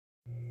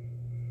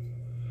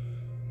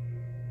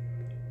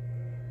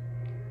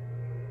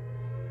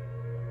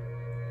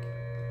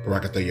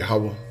Barakatah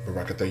Yahweh,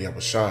 Barakatah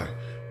Yahushai,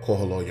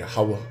 Kohalo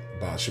Yahweh,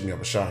 Ba'ashim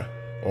Yahushai.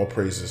 All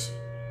praises,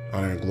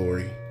 honor, and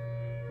glory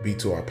be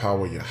to our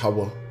power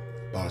Yahweh,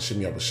 Ba'ashim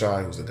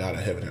Yahushai, who's the God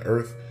of heaven and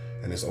earth,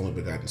 and his only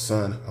begotten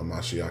Son,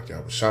 Hamashiach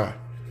Yahushai.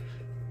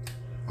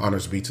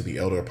 Honors be to the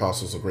elder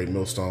apostles of Great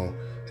Millstone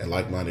and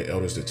like-minded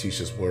elders that teach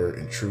his word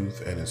in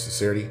truth and in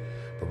sincerity.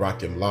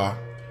 Barakim La,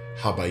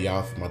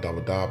 Habayath,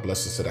 Madawadah,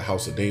 blessings to the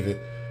house of David,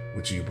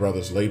 which you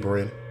brothers labor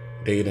in,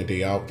 day in and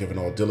day out, giving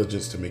all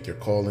diligence to make your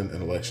calling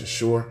and election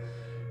sure,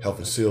 help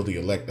and seal the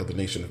elect of the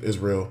nation of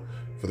Israel,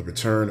 for the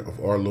return of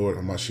our Lord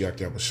Hamashiach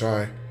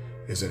Yahushai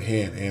is at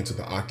hand, and to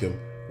the Akim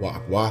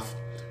Wa'akwath,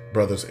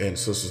 brothers and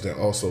sisters that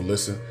also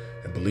listen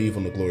and believe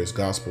on the glorious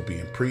gospel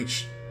being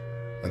preached.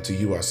 Unto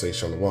you I say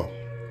shalom.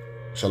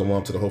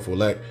 Shalom to the hopeful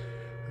elect.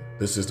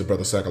 This is the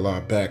brother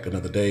Sakallah back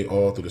another day,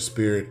 all through the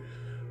spirit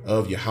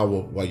of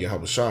Yahweh wa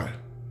Yahushai.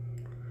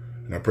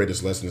 And I pray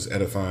this lesson is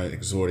edifying,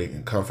 exhorting,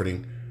 and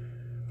comforting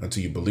unto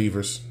you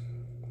believers,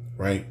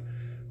 right,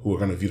 who are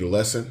going to view the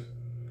lesson.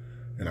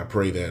 And I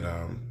pray that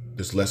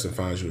this lesson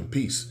finds you in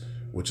peace,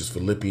 which is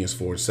Philippians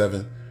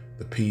 4:7,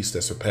 the peace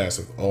that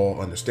surpasseth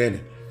all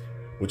understanding,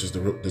 which is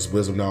this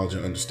wisdom, knowledge,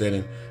 and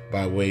understanding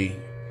by way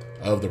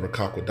of the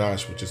Ruach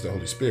HaKodesh, which is the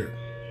Holy Spirit.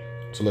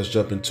 So let's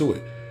jump into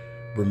it.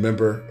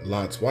 Remember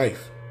Lot's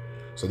wife.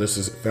 So this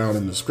is found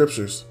in the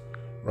scriptures,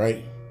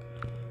 right?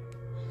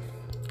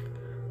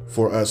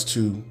 For us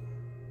to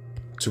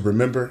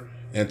remember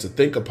and to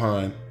think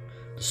upon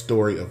the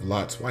story of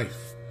Lot's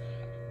wife.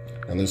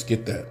 And let's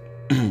get that.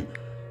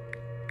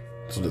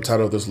 So the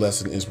title of this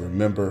lesson is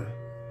Remember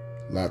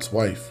Lot's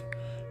Wife.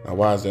 Now,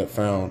 why is that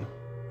found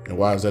and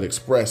why is that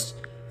expressed?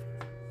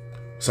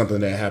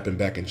 Something that happened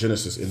back in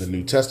Genesis in the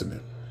New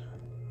Testament.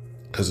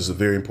 Because it's a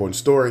very important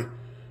story,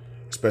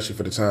 especially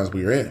for the times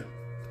we are in,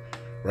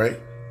 right?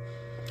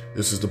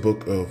 This is the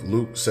book of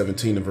Luke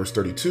 17 and verse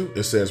 32.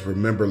 It says,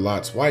 remember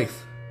Lot's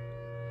wife.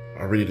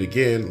 I'll read it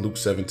again. Luke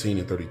 17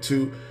 and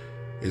 32.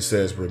 It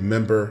says,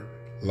 remember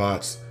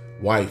Lot's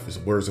wife. Is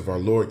the words of our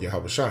Lord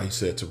Yahushua. He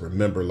said to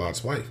remember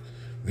Lot's wife.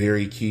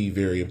 Very key,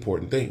 very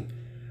important thing,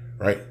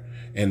 right?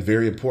 And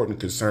very important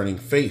concerning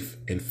faith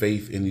and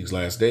faith in these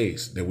last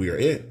days that we are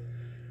in.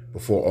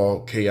 Before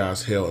all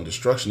chaos, hell, and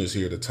destruction is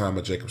here, the time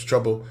of Jacob's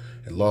trouble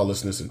and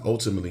lawlessness, and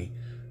ultimately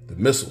the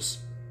missiles,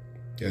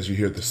 as you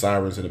hear the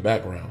sirens in the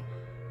background.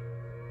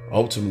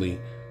 Ultimately,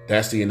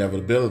 that's the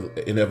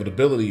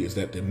inevitability is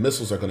that the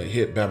missiles are going to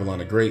hit Babylon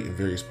the Great in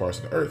various parts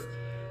of the earth.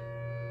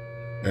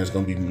 There's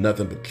going to be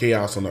nothing but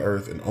chaos on the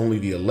earth, and only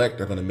the elect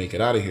are going to make it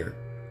out of here,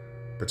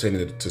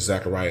 pertaining to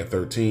Zechariah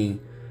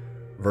 13,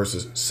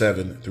 verses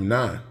 7 through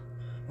 9.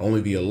 Only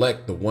the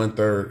elect, the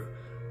 1/3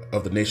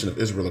 of the nation of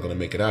Israel, are going to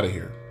make it out of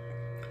here.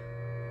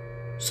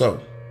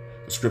 So,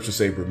 the scriptures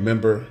say,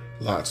 remember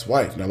Lot's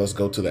wife. Now let's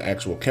go to the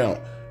actual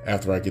count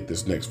after I get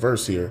this next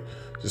verse here.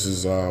 This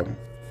is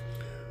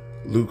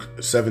Luke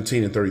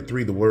 17 and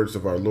 33, the words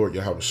of our Lord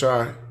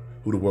Yahushua,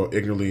 who the world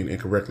ignorantly and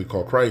incorrectly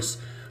call Christ.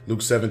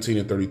 Luke 17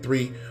 and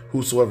 33,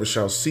 whosoever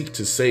shall seek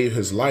to save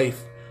his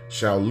life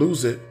shall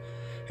lose it,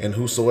 and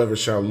whosoever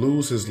shall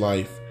lose his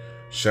life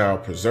shall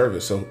preserve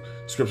it. So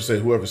scripture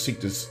says whoever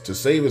seeks to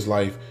save his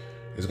life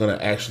is going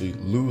to actually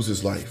lose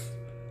his life.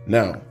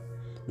 Now,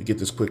 we get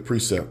this quick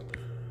precept,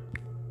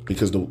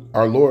 because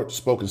our Lord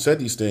spoke and said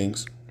these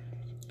things,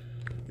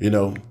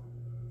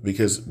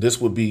 because this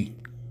would be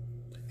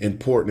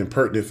important and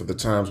pertinent for the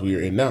times we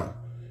are in now.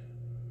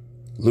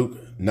 Luke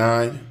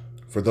 9,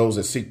 for those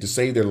that seek to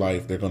save their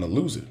life, they're going to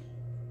lose it.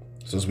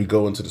 So as we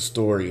go into the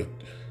story of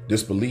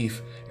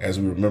disbelief, as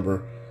we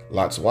remember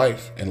Lot's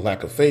wife and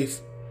lack of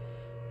faith,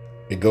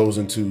 it goes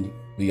into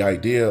the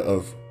idea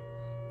of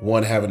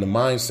one having the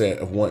mindset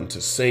of wanting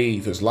to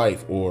save his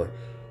life or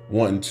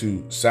wanting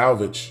to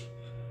salvage,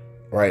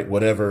 right,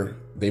 whatever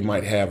they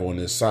might have on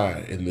this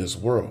side in this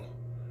world,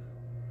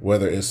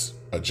 whether it's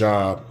a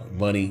job,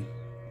 money,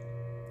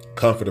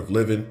 comfort of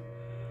living,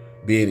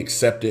 being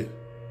accepted,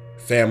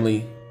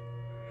 family,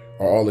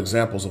 are all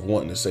examples of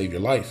wanting to save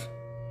your life.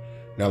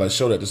 Now let's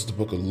show that. This is the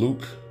book of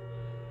Luke,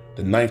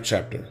 the 9th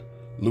chapter,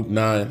 Luke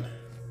 9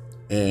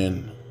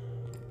 and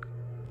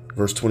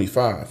verse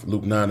 25.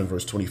 Luke 9 and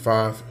verse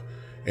 25.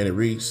 And it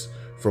reads,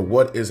 for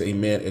what is a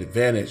man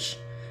advantage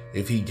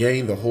if he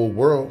gain the whole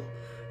world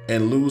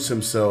and lose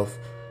himself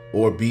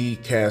or be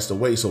cast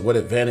away? So what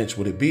advantage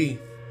would it be,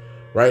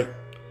 right,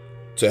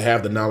 to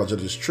have the knowledge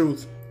of this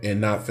truth and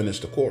not finish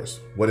the course?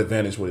 What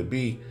advantage would it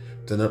be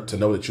to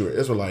know that you're an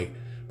Israelite,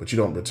 but you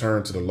don't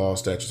return to the law,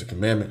 statutes, and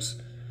commandments,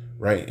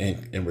 right,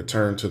 and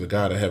return to the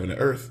God of heaven and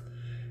earth,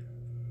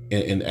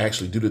 and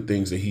actually do the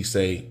things that he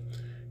say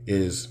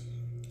is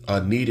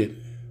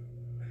needed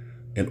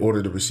in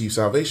order to receive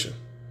salvation?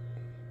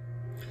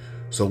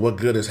 So what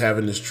good is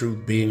having this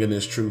truth, being in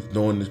this truth,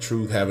 knowing the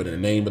truth, having the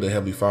name of the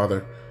Heavenly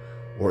Father,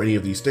 or any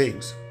of these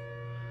things,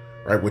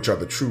 right, which are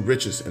the true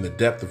riches and the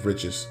depth of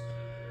riches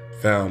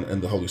found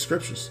in the Holy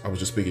Scriptures? I was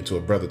just speaking to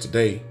a brother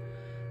today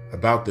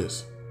about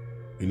this,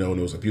 and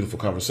it was a beautiful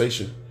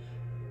conversation.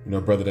 A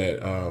brother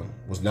that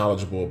was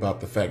knowledgeable about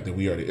the fact that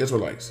we are the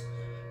Israelites,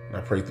 And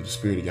I pray through the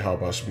spirit of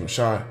Yahweh Shem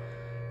Shai,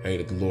 hey,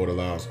 that the Lord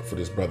allows for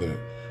this brother,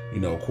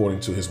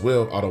 according to his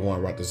will,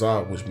 Adawan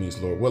Ratazah, which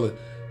means Lord willing,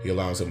 he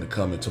allows him to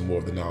come into more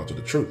of the knowledge of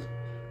the truth.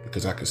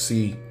 Because I could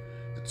see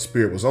that the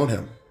spirit was on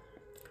him.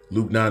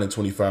 Luke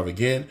 9:25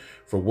 again,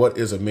 for what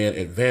is a man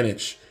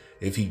advantage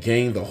if he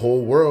gain the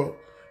whole world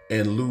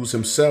and lose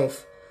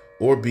himself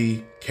or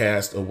be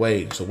cast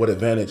away? So what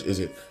advantage is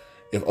it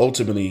if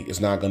ultimately it's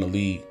not going to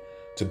lead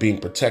to being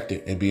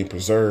protected and being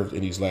preserved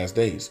in these last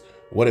days?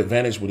 What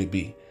advantage would it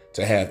be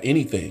to have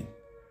anything,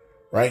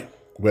 right?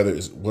 Whether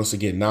it's, once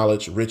again,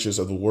 knowledge, riches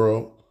of the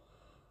world,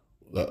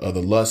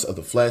 the lust of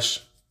the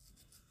flesh,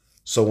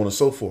 so on and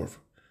so forth,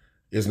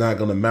 is not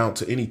going to amount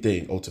to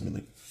anything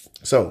ultimately.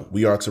 So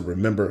we are to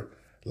remember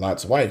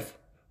Lot's wife,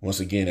 once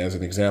again, as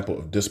an example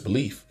of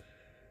disbelief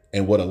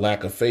and what a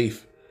lack of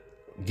faith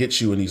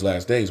gets you in these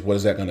last days. What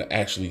is that going to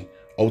actually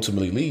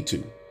ultimately lead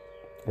to,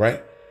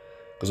 right?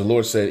 Because the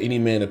Lord said, any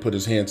man that put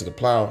his hand to the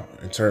plow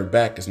and turn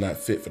back is not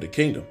fit for the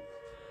kingdom.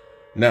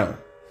 Now,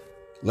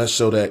 let's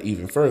show that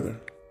even further.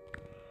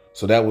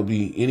 So that would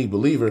be any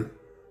believer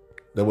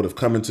that would have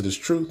come into this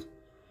truth.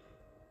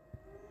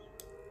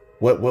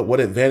 What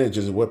advantage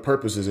is it? What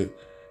purpose is it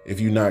if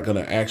you're not going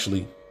to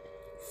actually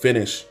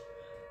finish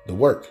the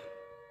work?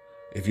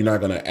 If you're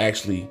not going to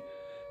actually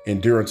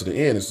endure unto the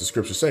end, as the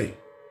scriptures say?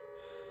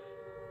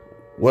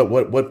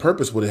 What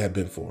purpose would it have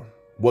been for?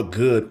 What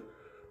good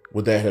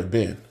would that have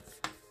been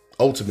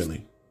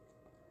ultimately,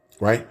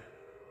 right?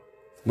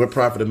 What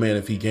profit a man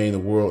if he gain the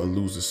world and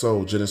lose his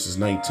soul? Genesis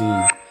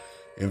 19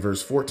 and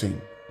verse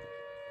 14.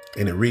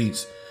 And it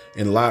reads,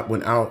 and Lot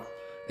went out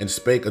and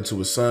spake unto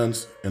his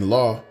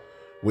sons-in-law,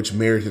 which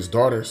married his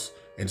daughters,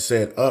 and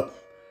said, up,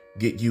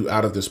 get you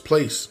out of this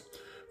place,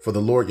 for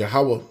the Lord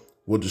Yahweh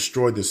will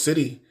destroy the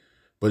city.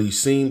 But he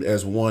seemed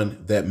as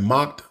one that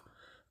mocked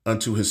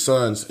unto his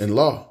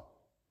sons-in-law.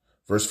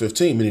 Verse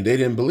 15, meaning they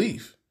didn't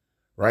believe,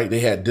 right? They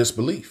had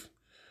disbelief.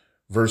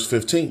 Verse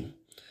 15,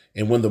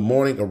 and when the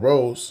morning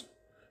arose,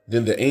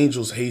 then the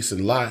angels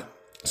hastened Lot,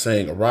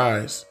 saying,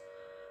 arise,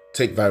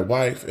 take thy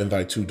wife and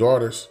thy 2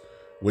 daughters,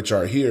 which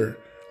are here,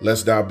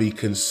 lest thou be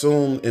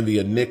consumed in the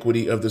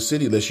iniquity of the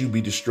city, lest you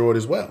be destroyed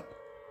as well.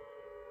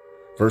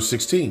 Verse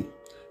 16,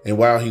 and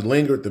while he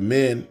lingered, the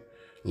men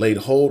laid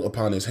hold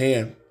upon his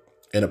hand,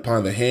 and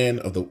upon the hand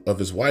of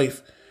his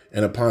wife,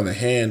 and upon the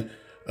hand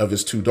of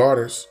his 2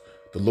 daughters,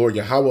 the Lord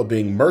Yahweh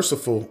being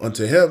merciful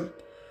unto him,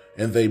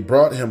 and they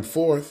brought him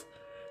forth,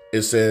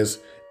 it says,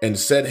 and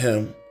set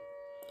him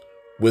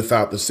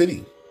without the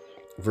city.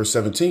 Verse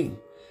 17,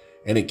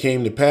 and it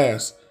came to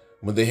pass,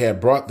 when they had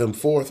brought them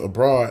forth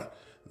abroad,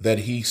 that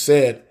he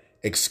said,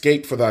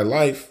 escape for thy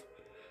life,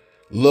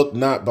 look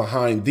not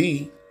behind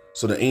thee.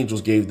 So the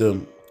angels gave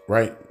them,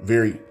 right,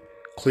 very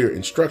clear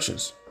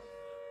instructions,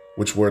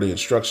 which were the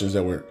instructions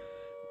that were,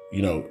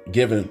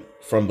 given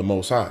from the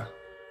Most High.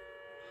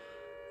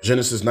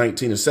 Genesis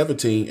 19 and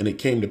 17, and it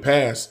came to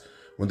pass,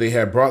 when they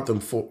had brought them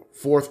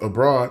forth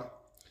abroad,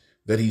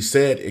 that he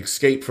said,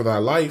 escape for thy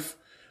life,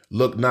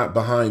 look not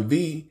behind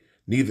thee,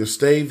 neither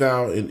stay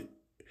thou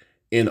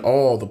in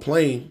all the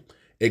plain,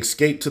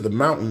 escape to the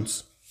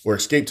mountains, or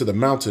escape to the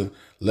mountain,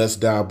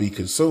 lest thou be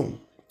consumed.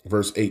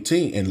 Verse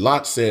 18, and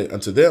Lot said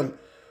unto them,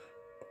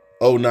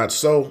 O not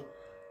so,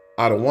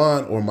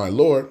 Adawan, or my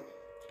Lord,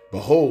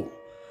 behold,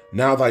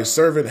 now thy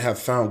servant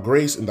hath found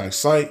grace in thy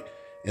sight,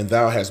 and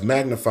thou hast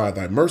magnified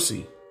thy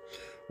mercy,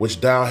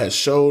 which thou hast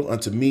showed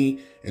unto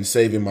me in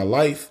saving my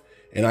life,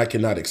 and I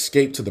cannot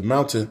escape to the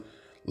mountain,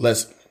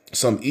 lest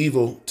some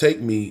evil take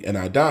me and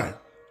I die.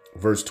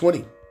 Verse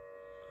 20,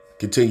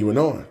 continuing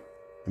on.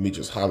 Let me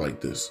just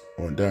highlight this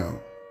on down.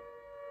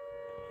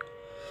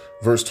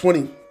 Verse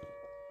 20,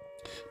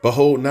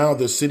 behold, now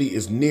the city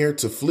is near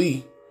to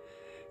flee,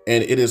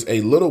 and it is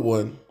a little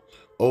one.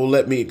 Oh,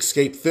 let me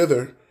escape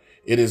thither.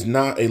 It is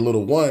not a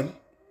little one,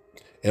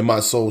 and my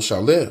soul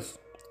shall live.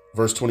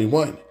 Verse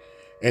 21,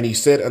 and he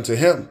said unto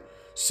him,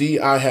 see,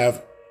 I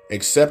have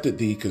accepted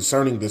thee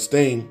concerning this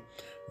thing,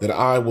 that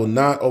I will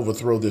not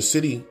overthrow this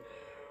city.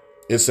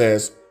 It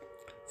says,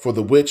 for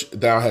the which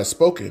thou hast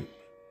spoken.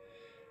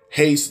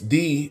 Haste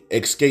thee,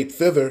 escape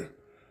thither,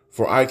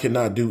 for I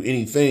cannot do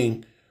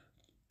anything,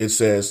 it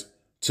says,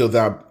 till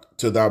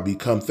thou be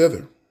come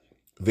thither.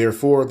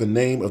 Therefore the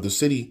name of the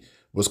city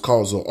was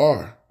called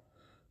Zoar.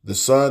 The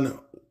sun,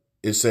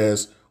 it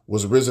says,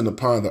 was risen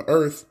upon the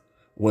earth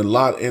when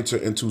Lot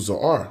entered into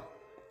Zoar.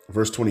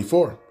 Verse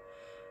 24,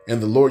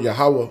 and the Lord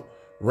Yahweh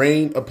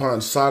rained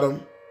upon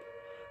Sodom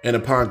and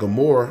upon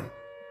Gomorrah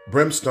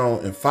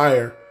brimstone and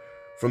fire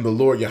from the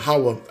Lord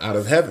Yahweh out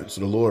of heaven.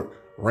 So the Lord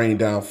rained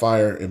down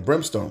fire and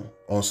brimstone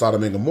on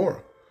Sodom and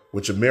Gomorrah,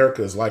 which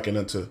America is likened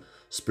unto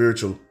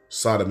spiritual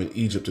Sodom and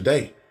Egypt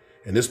today.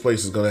 And this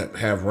place is going to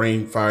have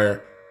rain,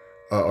 fire,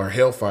 or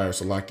hellfire,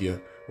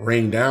 Salakia,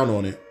 rain down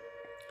on it,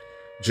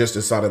 just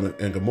as Sodom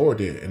and Gomorrah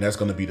did. And that's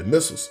going to be the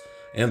missiles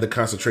and the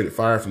concentrated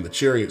fire from the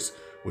chariots,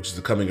 which is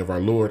the coming of our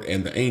Lord,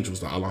 and the angels,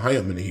 the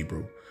Alahayim in the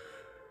Hebrew.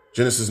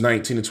 Genesis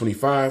 19 and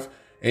 25,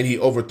 and he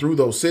overthrew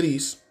those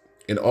cities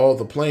and all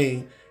the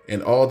plain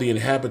and all the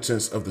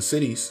inhabitants of the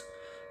cities,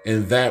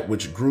 and that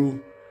which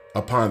grew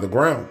upon the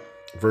ground.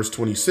 Verse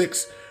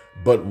 26,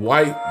 but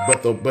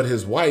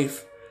his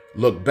wife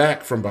looked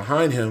back from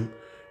behind him,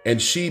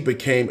 and she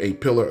became a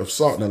pillar of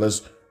salt. Now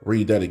let's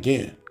read that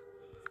again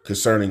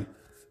concerning,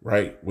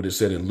 right, what it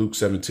said in Luke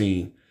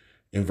 17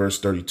 in verse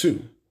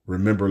 32.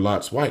 Remember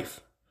Lot's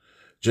wife.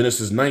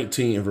 Genesis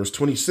 19 and verse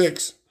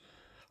 26,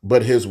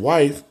 but his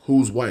wife,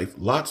 whose wife?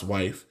 Lot's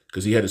wife,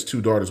 because he had his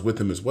 2 daughters with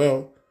him as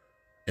well,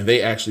 and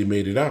they actually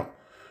made it out.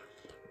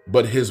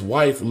 But his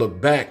wife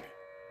looked back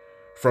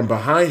from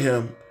behind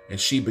him, and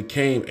she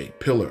became a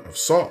pillar of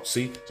salt.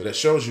 See, so that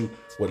shows you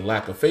what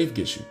lack of faith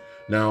gets you.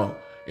 Now,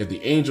 if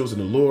the angels and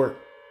the Lord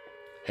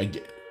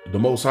the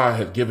Most High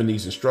had given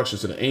these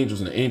instructions to the angels,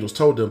 and the angels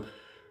told them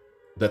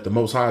that the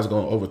Most High is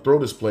going to overthrow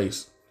this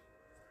place,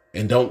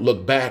 and don't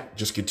look back,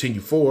 just continue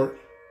forward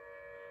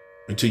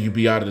until you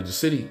be out of the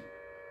city,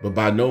 but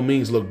by no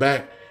means look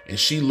back. And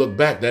she looked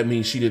back, that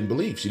means she didn't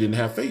believe. She didn't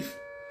have faith,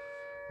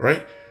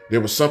 right?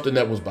 There was something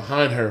that was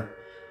behind her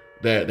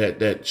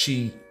that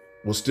she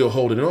was still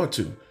holding on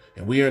to.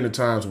 And we are in the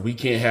times where we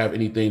can't have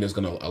anything that's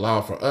going to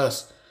allow for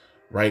us,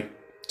 right,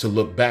 to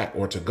look back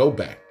or to go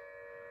back,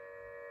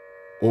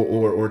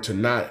 or to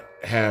not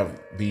have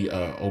the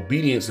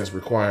obedience that's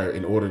required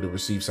in order to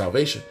receive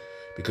salvation,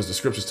 because the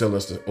scriptures tell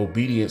us that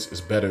obedience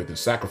is better than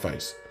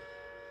sacrifice.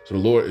 So the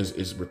Lord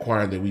is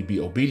requiring that we be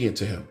obedient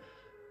to him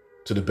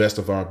to the best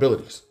of our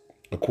abilities,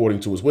 according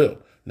to his will.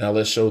 Now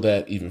let's show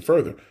that even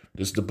further.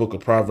 This is the book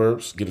of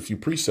Proverbs. Get a few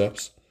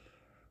precepts,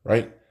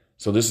 right?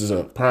 So this is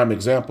a prime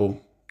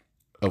example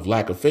of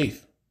lack of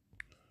faith.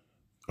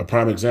 A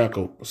prime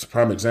example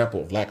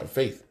of lack of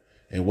faith,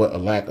 and what a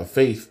lack of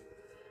faith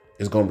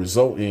is going to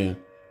result in,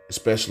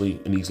 especially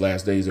in these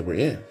last days that we're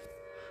in.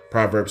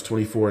 Proverbs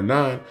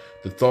 24:9,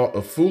 the thought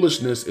of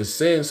foolishness is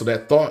sin. So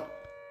that thought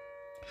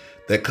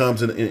that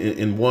comes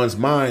in one's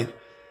mind,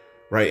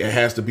 right, it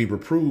has to be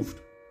reproved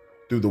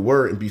through the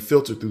word and be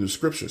filtered through the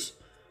scriptures,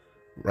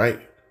 right?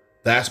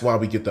 That's why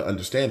we get the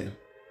understanding.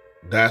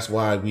 That's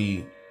why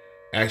we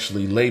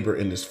actually labor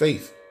in this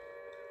faith.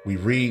 We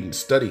read and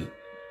study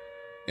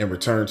and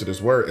return to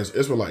this word as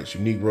Israelites,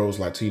 you Negroes,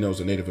 Latinos,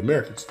 and Native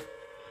Americans.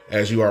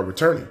 As you are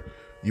returning,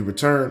 you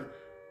return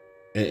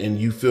and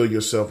you fill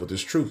yourself with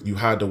this truth. You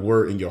hide the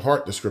word in your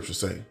heart, the scriptures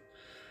say.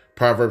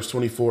 Proverbs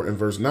 24 and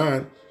verse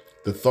 9,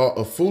 the thought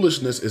of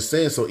foolishness is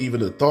sin. So even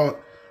the thought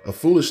of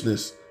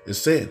foolishness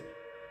is sin.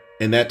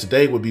 And that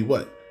today would be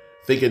what?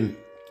 Thinking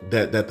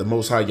that the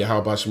Most High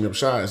Yahweh Shem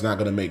Shai is not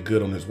going to make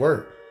good on his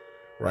word,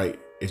 right?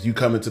 If you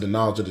come into the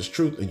knowledge of this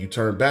truth and you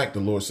turn back,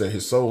 the Lord said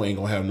his soul ain't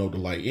going to have no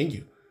delight in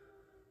you,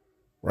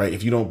 right?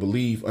 If you don't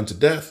believe unto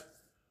death,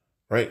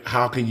 right?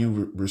 How can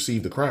you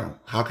receive the crown?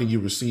 How can you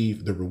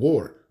receive the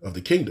reward of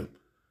the kingdom?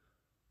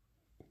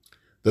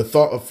 The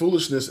thought of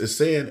foolishness is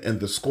sin, and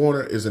the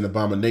scorner is an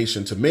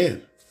abomination to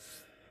men.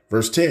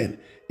 Verse 10,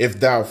 if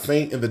thou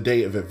faint in the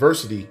day of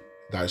adversity,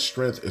 thy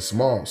strength is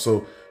small.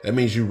 So that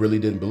means you really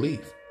didn't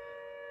believe,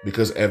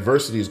 because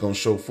adversity is going to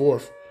show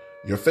forth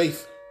your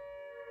faith.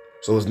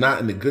 So it's not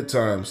in the good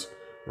times,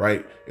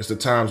 right? It's the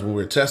times when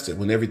we're tested,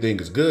 when everything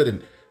is good,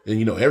 and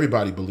you know,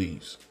 everybody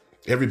believes.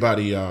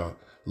 Everybody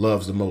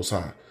loves the Most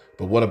High.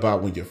 But what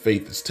about when your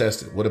faith is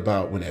tested? What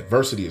about when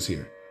adversity is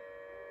here,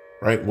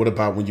 right? What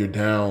about when you're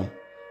down,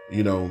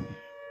 you know,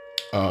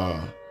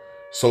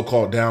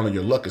 so-called down on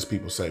your luck, as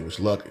people say, which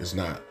luck is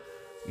not,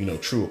 you know,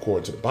 true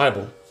according to the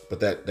Bible, but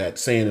that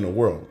saying in the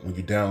world, when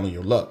you're down on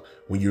your luck,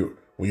 when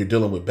you're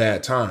dealing with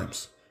bad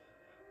times,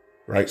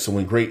 right? So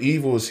when great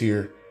evil is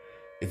here,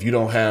 if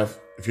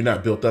you're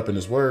not built up in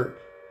his word,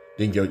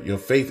 then your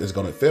faith is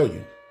going to fail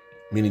you,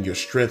 meaning your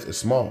strength is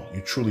small.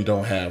 You truly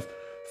don't have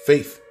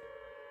faith.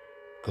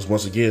 Because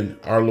once again,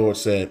 our Lord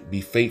said,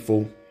 be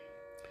faithful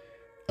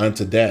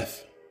unto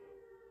death.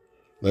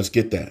 Let's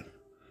get that.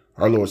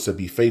 Our Lord said,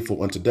 be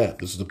faithful unto death.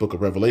 This is the book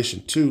of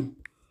Revelation 2,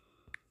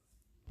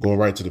 going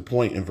right to the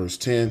point in verse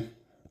 10.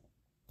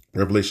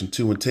 Revelation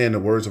 2 and 10, the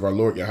words of our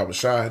Lord Yahweh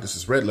Shai. This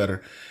is red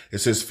letter. It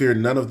says, fear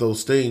none of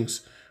those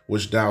things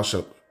which thou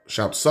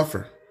shalt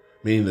suffer,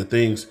 meaning the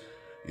things,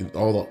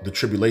 all the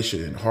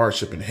tribulation and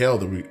hardship and hell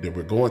that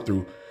we're going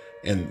through.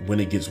 And when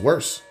it gets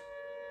worse,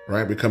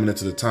 right, we're coming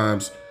into the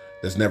times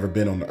that's never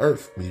been on the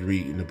earth. When you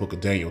read in the book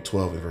of Daniel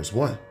 12 and verse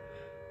 1,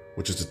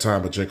 which is the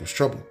time of Jacob's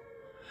trouble.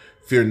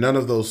 Fear none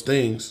of those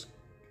things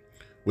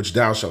which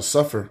thou shalt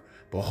suffer.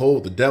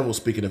 Behold, the devil,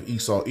 speaking of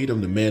Esau,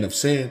 Edom, the man of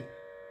sin,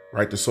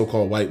 right, the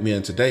so-called white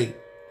man today,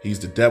 he's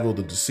the devil,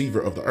 the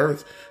deceiver of the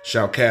earth,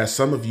 shall cast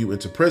some of you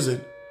into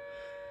prison,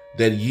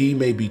 that ye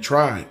may be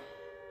tried,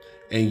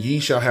 and ye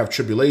shall have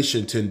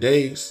tribulation 10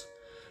 days.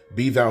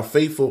 Be thou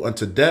faithful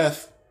unto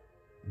death.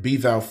 Be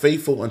thou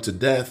faithful unto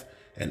death,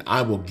 and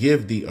I will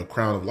give thee a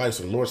crown of life.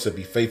 So the Lord said,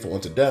 be faithful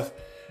unto death,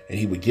 and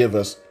he would give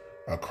us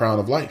a crown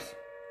of life.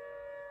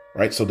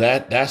 Right? So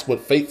that's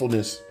what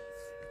faithfulness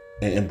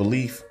and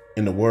belief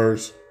in the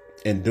words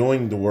and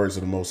doing the words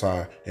of the Most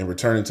High and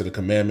returning to the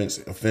commandments,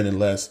 offending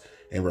less,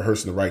 and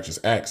rehearsing the righteous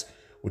acts,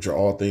 which are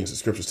all things that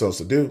scripture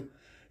tells us to do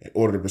in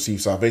order to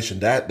receive salvation.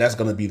 That's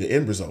going to be the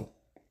end result,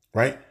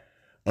 right?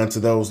 Unto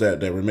those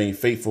that remain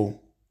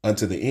faithful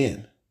unto the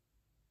end.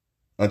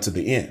 Unto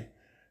the end.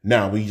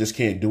 Now, we just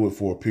can't do it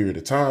for a period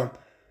of time.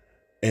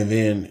 And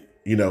then,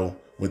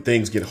 when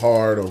things get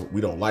hard or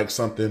we don't like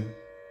something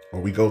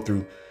or we go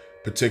through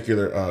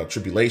particular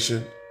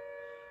tribulation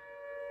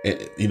and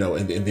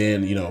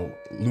then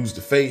lose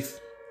the faith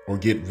or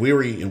get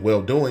weary in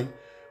well-doing,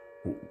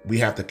 we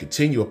have to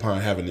continue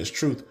upon having this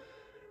truth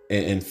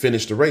and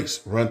finish the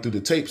race, run through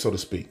the tape, so to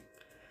speak.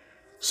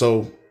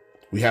 So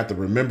we have to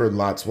remember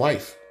Lot's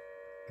wife,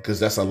 because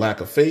that's a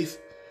lack of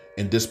faith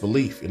and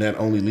disbelief, and that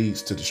only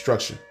leads to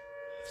destruction.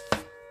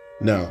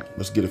 Now,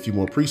 let's get a few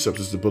more precepts.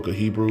 This is the book of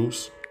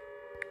Hebrews.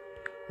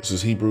 This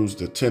is Hebrews,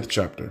 the 10th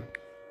chapter.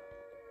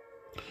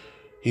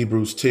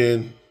 Hebrews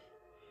 10,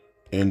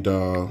 and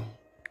we'll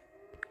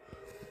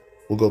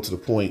go to the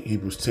point.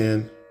 Hebrews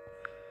 10,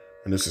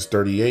 and this is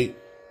 38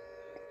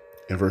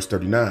 and verse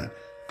 39.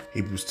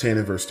 Hebrews 10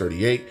 and verse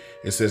 38,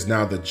 it says,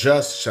 now the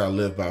just shall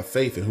live by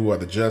faith. And who are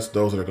the just?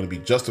 Those that are going to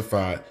be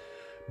justified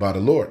by the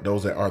Lord,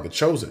 those that are the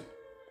chosen.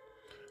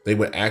 They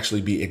would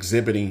actually be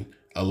exhibiting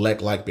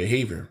elect-like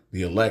behavior.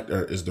 The elect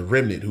is the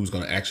remnant who's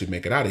going to actually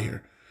make it out of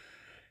here.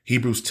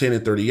 Hebrews 10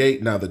 and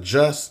 38, now the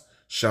just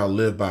shall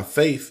live by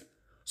faith.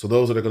 So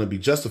those that are going to be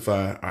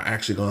justified are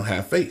actually going to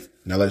have faith.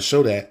 Now let's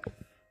show that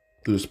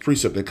through this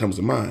precept that comes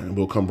to mind. And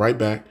we'll come right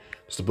back.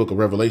 It's the book of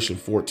Revelation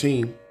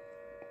 14.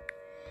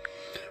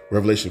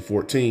 Revelation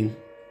 14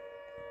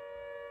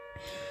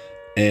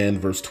 and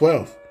verse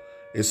 12.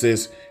 It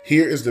says,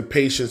 here is the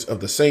patience of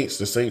the saints.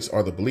 The saints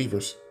are the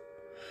believers.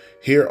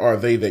 Here are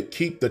they that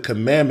keep the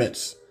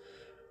commandments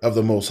of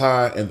the Most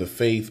High and the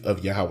faith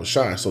of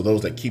Yahushua. So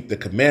those that keep the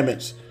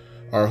commandments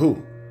are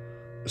who?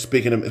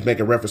 Speaking of,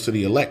 making reference to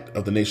the elect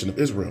of the nation of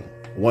Israel,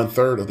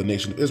 1/3 of the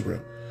nation of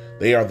Israel.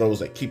 They are those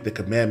that keep the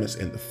commandments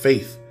and the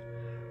faith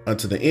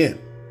unto the end.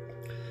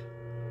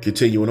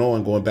 Continuing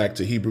on, going back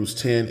to Hebrews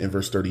 10 and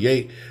verse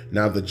 38.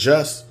 Now the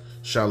just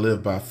shall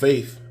live by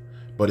faith.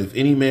 But if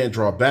any man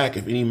draw back,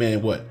 if any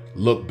man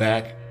look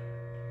back,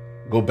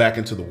 go back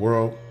into the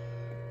world,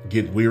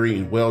 get weary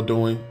in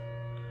well-doing,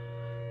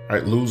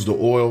 right? Lose the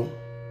oil,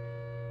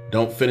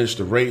 don't finish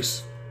the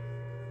race.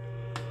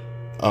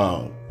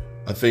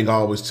 A thing I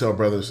always tell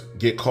brothers,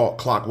 get caught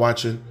clock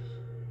watching.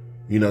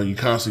 You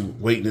constantly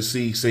waiting to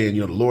see, saying,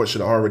 the Lord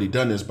should have already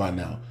done this by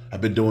now. I've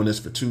been doing this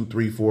for 2,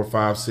 3, 4,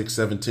 5, 6,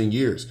 7, 10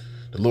 years.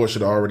 The Lord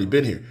should have already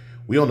been here.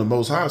 We on the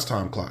Most High's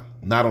time clock,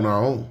 not on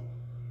our own,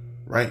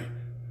 right?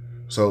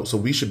 So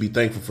we should be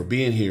thankful for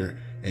being here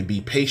and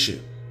be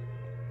patient.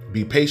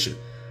 Be patient.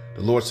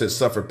 The Lord said,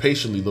 suffer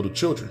patiently, little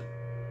children.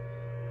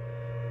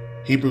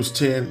 Hebrews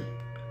 10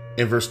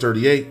 and verse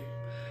 38,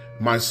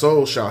 my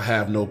soul shall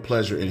have no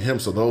pleasure in him.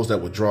 So those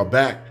that would draw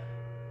back,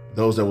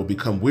 those that will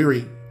become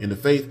weary in the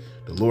faith,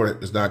 the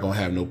Lord is not going to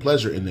have no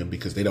pleasure in them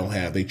because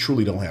they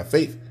truly don't have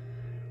faith.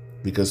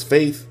 Because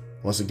faith,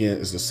 once again,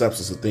 is the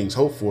substance of things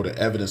hoped for, the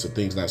evidence of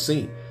things not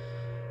seen.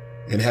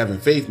 And having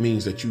faith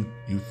means that you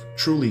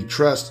truly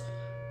trust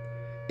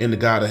in the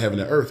God of heaven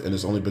and earth and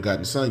his only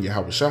begotten son,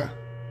 Yahushua.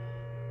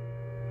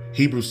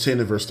 Hebrews 10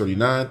 and verse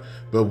 39,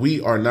 but we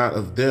are not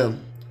of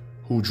them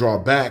who draw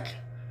back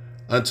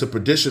unto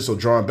perdition. So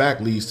drawing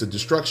back leads to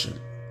destruction.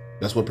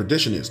 That's what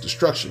perdition is,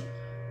 destruction.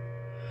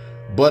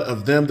 But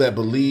of them that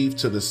believe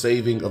to the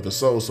saving of the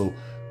soul. So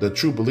the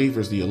true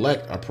believers, the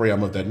elect, I pray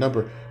I'm of that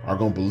number, are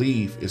going to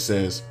believe, it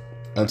says,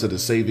 unto the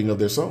saving of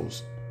their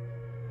souls,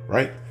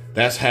 right?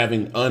 That's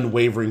having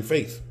unwavering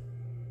faith.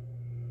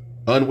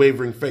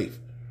 Unwavering faith.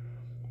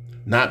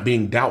 Not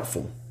being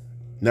doubtful.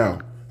 Now,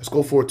 let's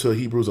go forward to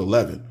Hebrews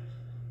 11,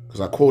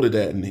 because I quoted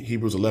that in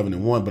Hebrews 11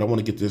 and 1, but I want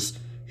to get this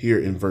here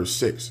in verse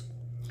 6.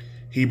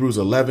 Hebrews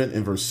 11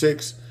 and verse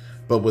 6,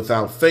 but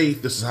without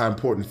faith, this is how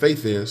important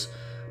faith is,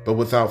 but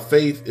without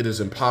faith, it is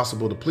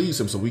impossible to please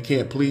him. So we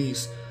can't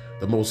please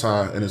the Most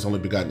High and his only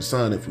begotten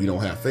Son if we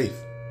don't have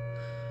faith.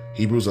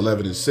 Hebrews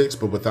 11 and 6,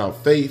 but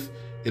without faith,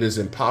 it is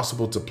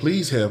impossible to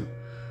please him.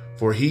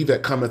 For he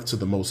that cometh to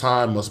the Most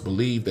High must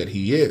believe that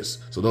he is.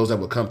 So those that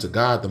will come to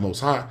God, the Most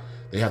High,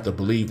 they have to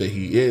believe that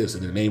he is.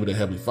 And the name of the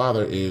Heavenly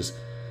Father is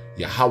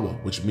Yahweh,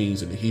 which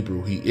means in the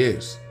Hebrew, he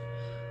is.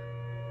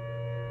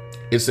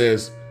 It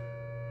says,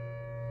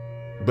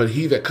 but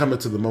he that cometh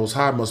to the Most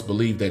High must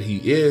believe that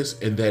he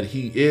is, and that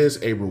he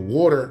is a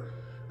rewarder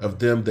of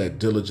them that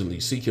diligently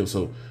seek him.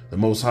 So the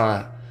Most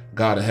High,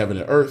 God of heaven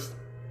and earth,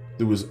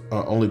 through his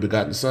only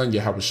begotten Son,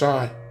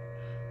 Yahushua,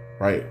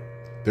 right?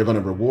 They're going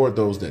to reward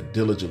those that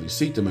diligently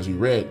seek them. As we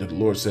read, that the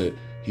Lord said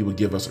he would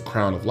give us a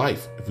crown of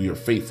life if we are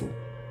faithful,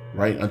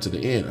 right? Unto the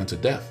end, unto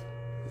death.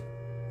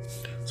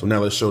 So now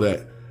let's show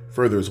that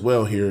further as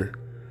well here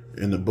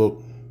in the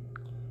book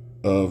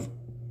of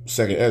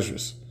 2nd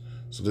Esdras.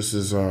 So this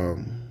is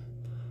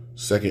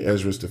 2nd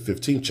Esdras, the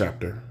 15th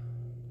chapter,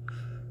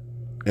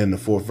 and the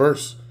 4th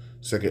verse.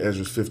 2nd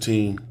Esdras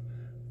 15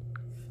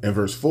 and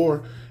verse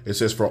 4. It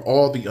says, for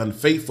all the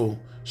unfaithful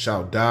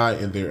shall die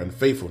in their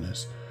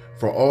unfaithfulness.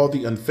 For all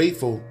the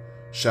unfaithful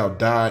shall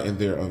die in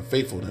their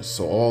unfaithfulness.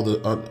 So all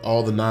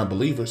the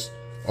non-believers,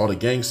 all the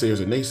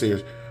gainsayers and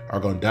naysayers are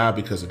going to die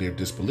because of their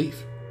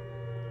disbelief,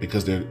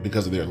 because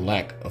of their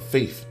lack of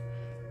faith.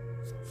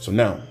 So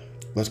now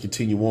let's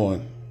continue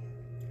on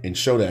and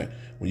show that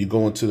when you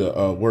go into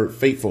the word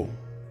faithful,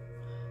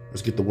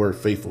 let's get the word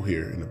faithful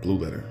here in the blue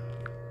letter.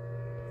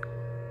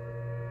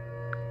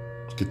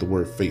 Let's get the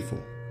word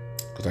faithful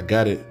because I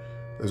got it.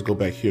 Let's go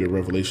back here to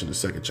Revelation, the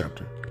 2nd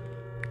chapter.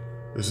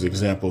 This is an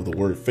example of the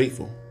word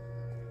faithful,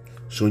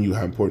 showing you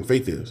how important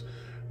faith is.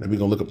 Now we're going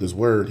to look up this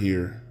word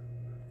here,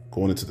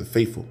 going into the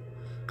faithful,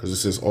 because it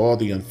says all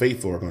the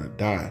unfaithful are going to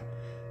die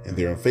in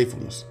their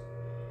unfaithfulness.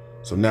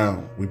 So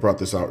now we brought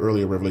this out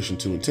earlier, Revelation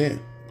 2 and 10,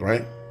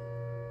 right?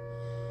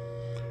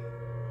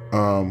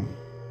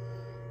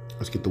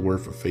 Let's get the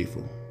word for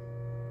faithful.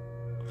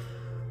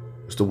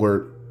 It's the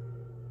word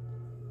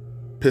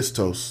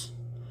pistos.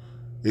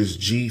 Is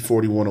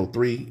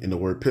G4103, and the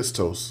word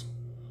pistos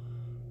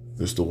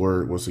is the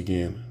word, once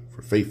again,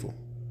 for faithful.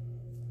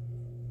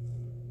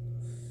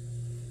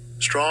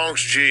 Strong's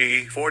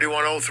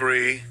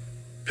G4103,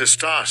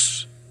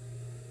 pistos.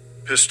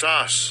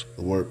 Pistos.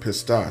 The word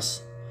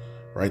pistos,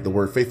 right? The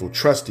word faithful,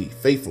 trusty,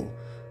 faithful,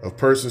 of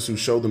persons who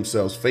show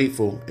themselves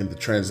faithful in the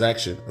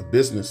transaction of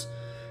business,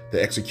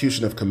 the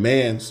execution of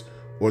commands,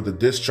 or the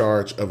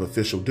discharge of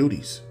official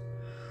duties.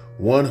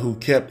 One who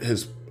kept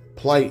his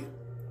plighted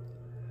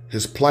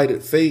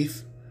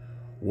faith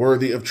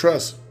worthy of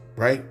trust,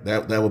 right?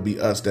 That would be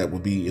us, that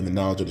would be in the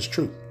knowledge of this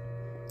truth.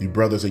 You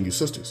brothers and you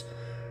sisters.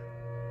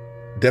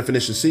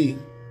 Definition C,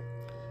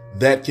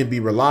 that can be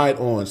relied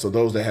on. So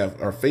those that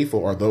are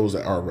faithful are those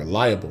that are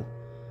reliable.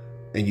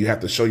 And you have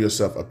to show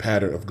yourself a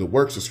pattern of good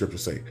works, the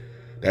scriptures say.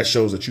 That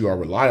shows that you are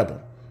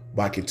reliable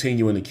by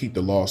continuing to keep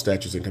the law,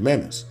 statutes, and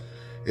commandments.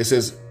 It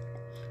says,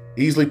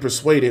 easily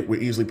persuaded,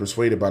 we're easily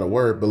persuaded by the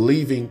word,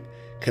 believing,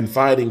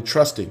 confiding,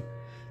 trusting.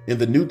 In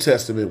the New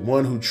Testament,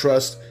 one who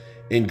trusts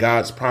in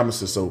God's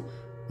promises. So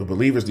the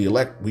believers, the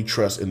elect, we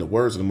trust in the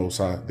words of the Most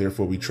High.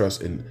 Therefore, we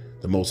trust in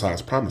the Most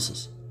High's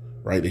promises,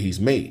 right, that he's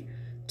made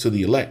to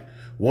the elect.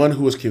 One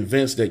who is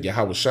convinced that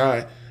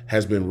Yahawashi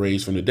has been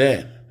raised from the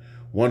dead.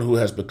 One who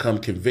has become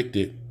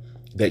convicted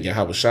that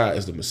Yahawashi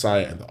is the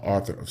Messiah and the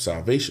author of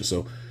salvation.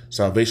 So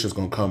salvation is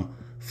going to come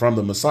from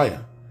the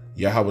Messiah,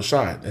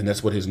 Yahawashi, and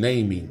that's what his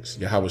name means.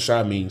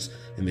 Yahawashi means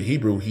in the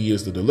Hebrew, he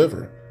is the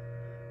deliverer,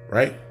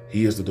 right?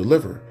 He is the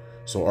deliverer.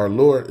 So our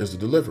Lord is the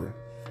deliverer,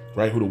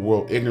 right? Who the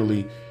world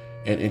ignorantly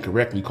and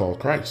incorrectly called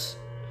Christ.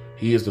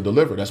 He is the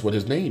deliverer. That's what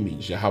his name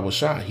means.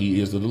 Yahawashi.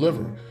 He is the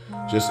deliverer.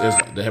 Just as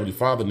the Heavenly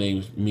Father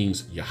name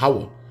means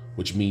Yahweh,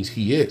 which means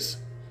he is.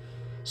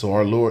 So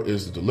our Lord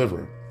is the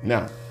deliverer.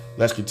 Now,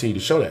 let's continue to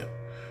show that.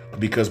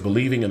 Because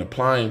believing and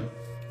applying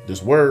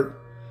this word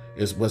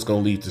is what's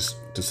going to lead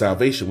to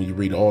salvation when you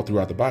read all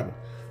throughout the Bible.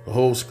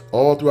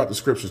 All throughout the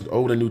scriptures, the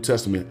Old and New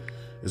Testament,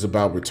 is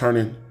about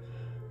returning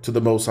to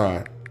the Most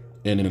High.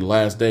 And in the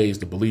last days,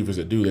 the believers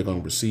that do, they're going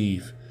to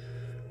receive,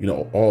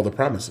 all the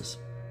promises.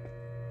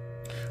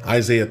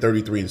 Isaiah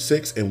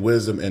 33:6, and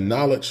wisdom and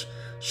knowledge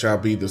shall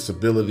be the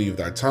stability of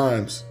thy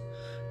times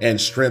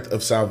and strength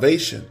of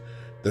salvation.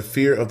 The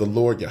fear of the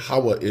Lord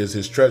Yahweh is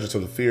his treasure. So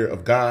the fear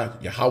of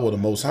God, Yahweh, the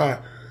Most High,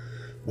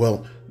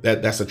 well,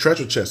 that's a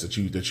treasure chest that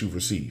you've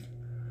received.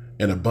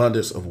 An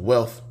abundance of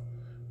wealth,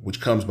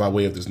 which comes by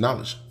way of this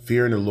knowledge.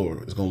 Fearing the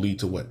Lord is going to lead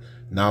to what?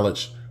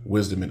 Knowledge,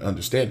 wisdom, and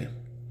understanding.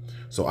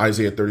 So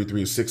Isaiah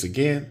 33:6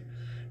 again,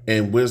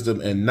 and wisdom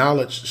and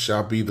knowledge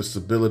shall be the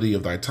stability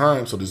of thy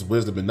time. So this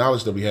wisdom and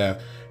knowledge that we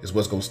have is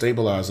what's going to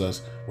stabilize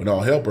us when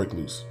all hell break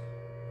loose,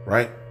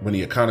 right? When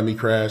the economy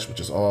crash, which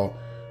is all,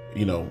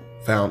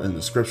 found in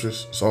the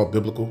scriptures, it's all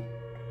biblical.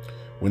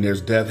 When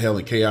there's death, hell,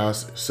 and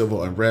chaos,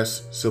 civil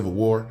unrest, civil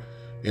war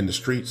in the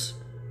streets,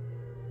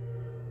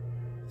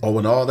 or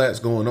when all that's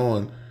going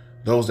on,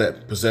 those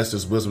that possess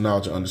this wisdom,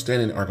 knowledge, and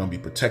understanding are going to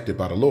be protected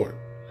by the Lord.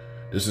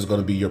 This is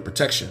going to be your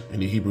protection.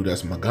 In the Hebrew,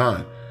 that's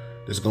Magan.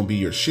 This is going to be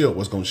your shield.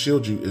 What's going to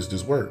shield you is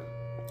this word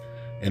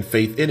and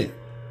faith in it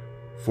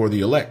for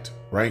the elect,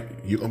 right?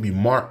 You're going to be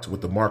marked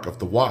with the mark of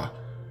the Wah.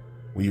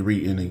 When you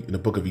read in the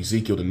book of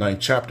Ezekiel, the 9th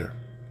chapter,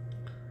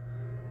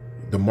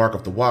 the mark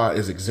of the Wah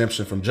is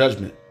exemption from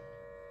judgment.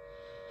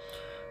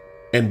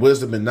 And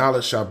wisdom and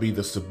knowledge shall be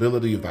the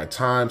stability of thy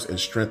times and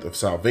strength of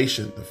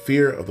salvation. The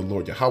fear of the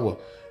Lord Yahweh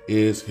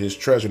is his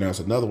treasure. Now, it's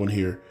another one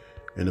here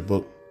in the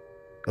book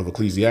of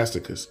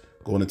Ecclesiasticus,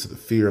 going into the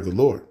fear of the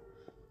Lord.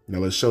 Now,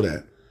 let's show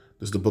that.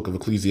 This is the book of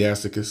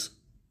Ecclesiasticus,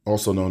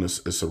 also known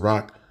as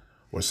Sirach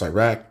or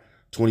Sirach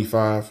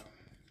 25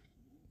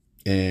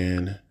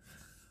 and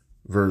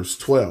verse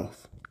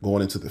 12,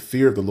 going into the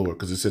fear of the Lord,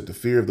 because it said the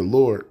fear of the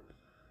Lord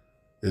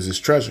is his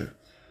treasure.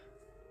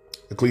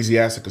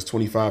 Ecclesiasticus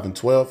 25 and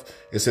 12,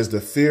 it says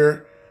the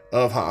fear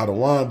of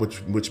Ha'adawan,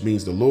 which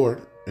means the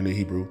Lord in the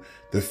Hebrew.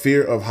 The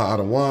fear of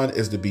Ha'adawan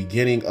is the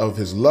beginning of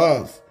his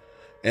love,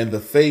 and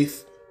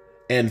faith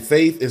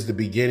is the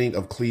beginning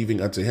of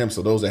cleaving unto him.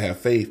 So those that have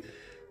faith,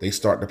 they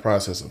start the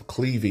process of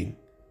cleaving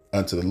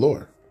unto the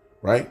Lord,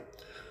 right?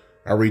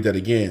 I'll read that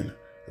again.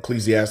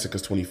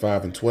 Ecclesiasticus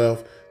 25 and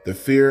 12. The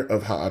fear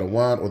of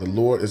Ha'adawan, or the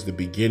Lord, is the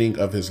beginning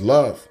of his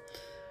love,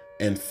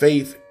 and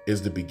faith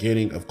is the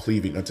beginning of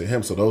cleaving unto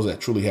him. So those that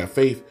truly have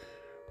faith,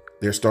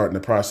 they're starting the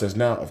process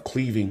now of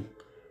cleaving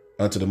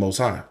unto the Most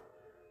High,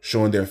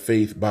 showing their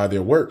faith by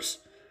their works.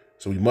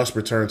 So we must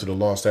return to the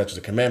law, statutes,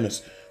 and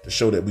commandments to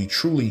show that we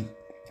truly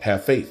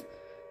have faith.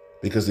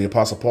 Because the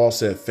Apostle Paul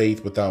said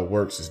faith without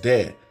works is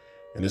dead.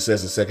 And it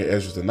says in 2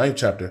 Ezra, the 9th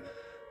chapter,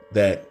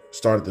 that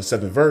started the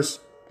 7th verse,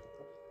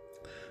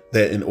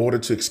 that in order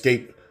to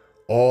escape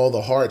all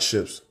the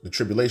hardships, the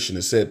tribulation,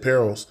 the said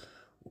perils,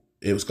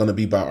 it was going to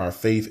be by our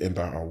faith and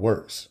by our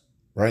works,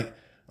 right?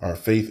 Our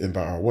faith and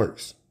by our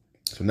works.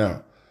 So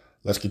now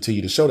let's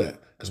continue to show that,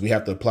 because we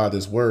have to apply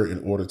this word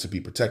in order to be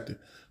protected.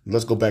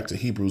 Let's go back to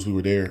Hebrews. We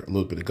were there a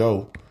little bit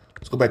ago.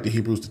 Let's go back to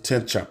Hebrews, the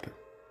 10th chapter.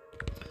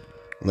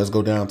 And let's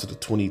go down to the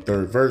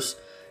 23rd verse,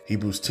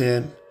 Hebrews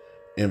 10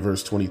 and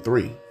verse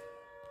 23.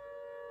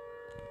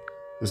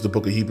 This is the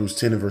book of Hebrews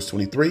 10 and verse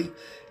 23.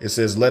 It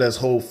says, let us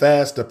hold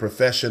fast the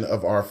profession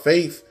of our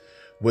faith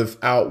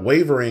without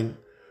wavering,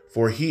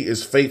 for he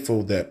is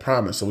faithful that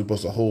promised. So we're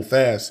supposed to hold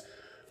fast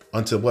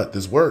unto what?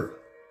 This word,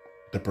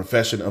 the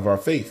profession of our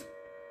faith,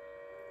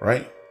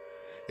 right?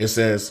 It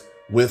says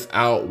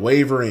without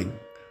wavering,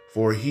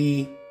 for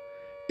he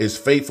is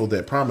faithful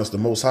that promised. The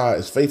Most High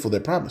is faithful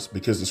that promised,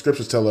 because the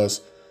scriptures tell us,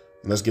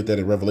 and let's get that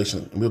in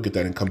Revelation, and we'll get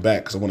that and come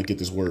back, because I want to get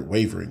this word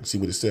wavering, see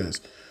what it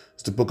says.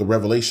 It's the book of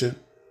Revelation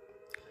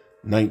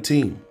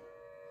 19,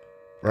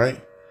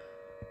 right?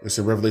 It's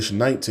in Revelation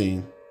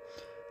 19,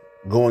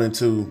 going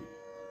into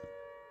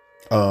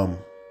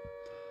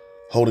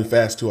holding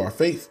fast to our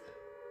faith,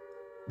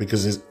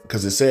 because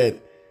it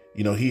said,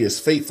 you know, he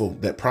is faithful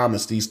that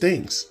promised these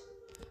things.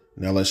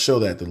 Now let's show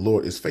that the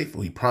Lord is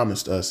faithful. He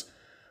promised us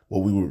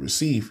what we will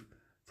receive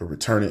for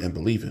returning and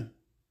believing,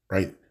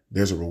 right?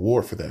 There's a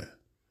reward for that.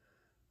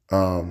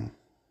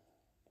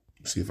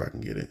 Let's see if I can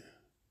get it.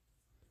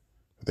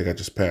 I think I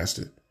just passed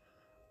it.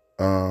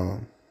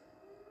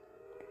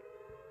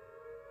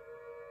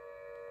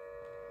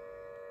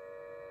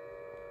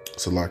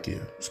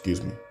 Salakia,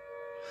 excuse me.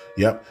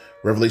 Yep.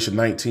 Revelation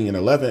 19 and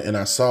 11. And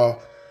I saw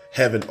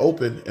heaven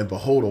open, and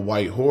behold, a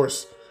white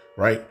horse,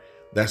 right?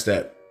 That's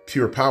that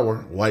pure power,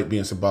 white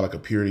being symbolic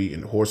of purity,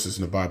 and horses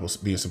in the Bible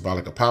being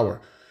symbolic of power.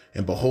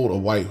 And behold, a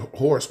white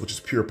horse, which is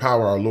pure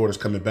power. Our Lord is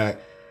coming back,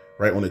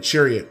 right, on a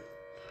chariot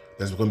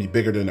that's going to be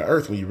bigger than the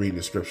earth when you read in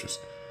the scriptures,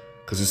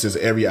 because it says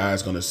every eye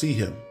is going to see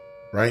him,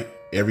 right?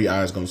 Every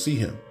eye is going to see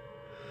him.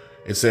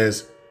 It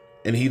says,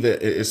 and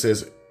it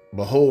says,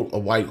 behold, a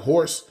white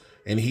horse,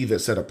 and he that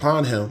sat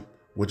upon him,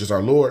 which is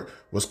our Lord,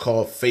 was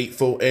called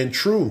faithful and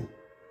true.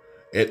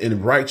 And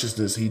in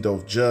righteousness he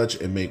doth judge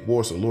and make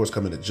war. So the Lord's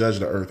coming to judge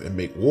the earth and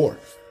make war.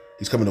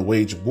 He's coming to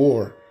wage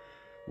war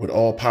with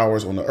all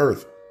powers on the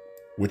earth,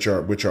 which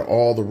are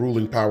all the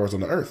ruling powers on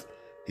the earth.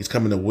 He's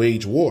coming to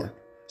wage war.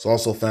 It's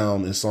also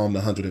found in Psalm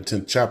the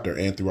 110th chapter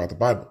and throughout the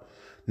Bible.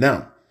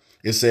 Now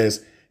it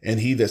says, and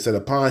he that sat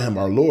upon him,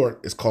 our Lord,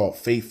 is called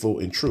faithful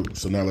and true.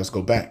 So now let's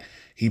go back.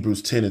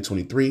 Hebrews 10 and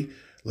 23.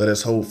 Let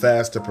us hold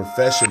fast the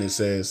profession, it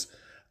says,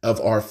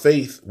 of our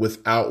faith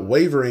without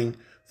wavering,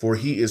 for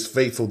he is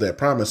faithful that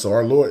promised. So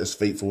our Lord is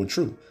faithful and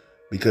true,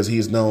 because he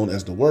is known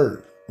as the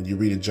Word. When you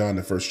read in John,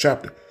 the 1st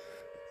chapter,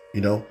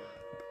 you know,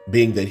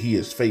 being that he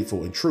is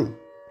faithful and true,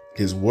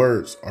 his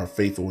words are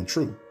faithful and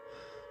true.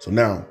 So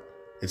now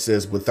it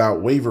says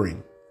without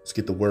wavering. Let's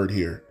get the word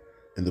here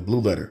in the blue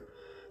letter,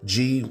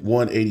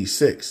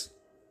 G186.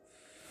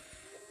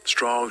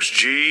 Strong's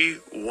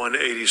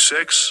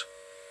G186,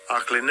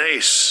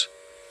 aklinase.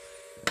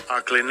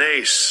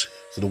 Aklinase.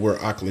 So the word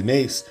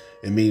aklinase,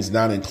 it means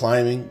not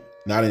inclining,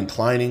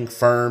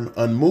 firm,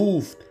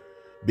 unmoved,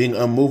 being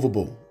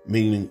unmovable,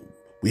 meaning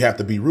we have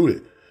to be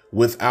rooted.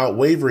 Without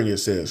wavering, it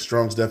says,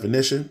 Strong's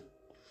definition,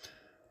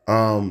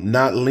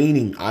 not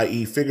leaning,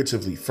 i.e.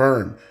 figuratively,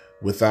 firm,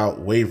 without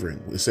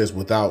wavering. It says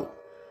without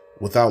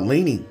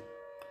leaning,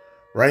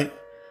 right?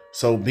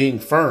 So being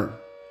firm.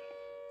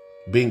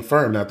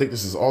 Now I think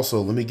this is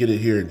also, let me get it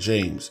here in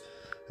James.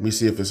 Let me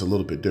see if it's a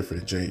little bit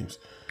different in James.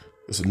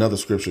 There's another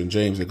scripture in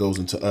James that goes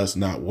into us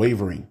not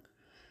wavering.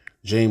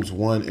 James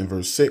 1 and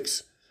verse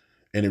 6.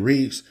 And it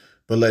reads,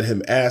 but let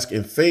him ask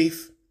in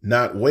faith,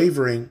 not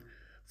wavering,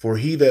 for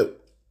he that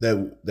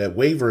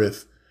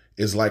wavereth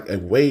is like a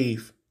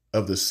wave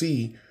of the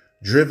sea,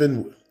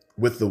 driven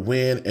with the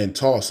wind and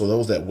tossed. So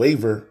those that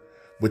waver,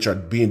 which are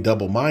being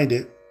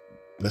double-minded.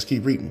 Let's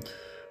keep reading.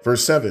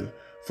 Verse 7,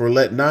 for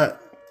let not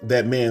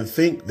that man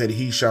think that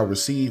he shall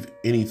receive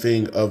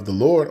anything of the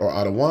Lord, or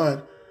out of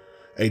wine.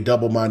 A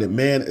double-minded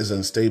man is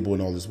unstable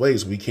in all his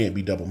ways. We can't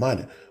be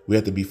double-minded. We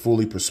have to be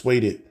fully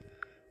persuaded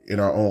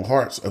in our own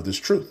hearts of this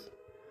truth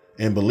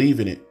and believe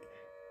in it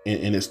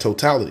in its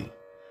totality.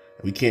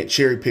 We can't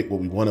cherry pick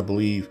what we want to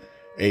believe.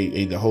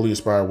 The holy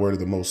inspired word of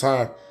the Most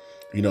High,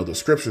 you know, the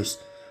scriptures,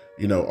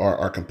 you know,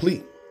 are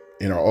complete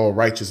and are all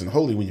righteous and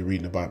holy when you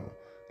read in the Bible.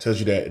 It tells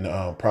you that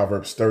in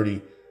Proverbs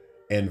 30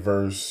 and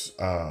verse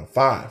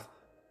 5,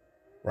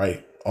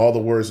 right? All the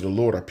words of the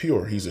Lord are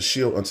pure. He's a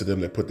shield unto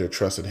them that put their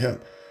trust in him.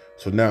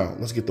 So now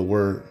let's get the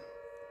word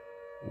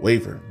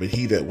waver. But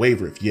he that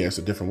wavereth, yeah, it's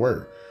a different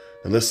word.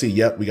 And let's see.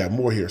 Yep, we got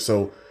more here.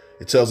 So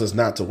it tells us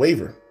not to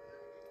waver,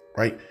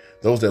 right?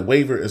 Those that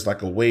waver is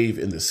like a wave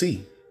in the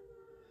sea.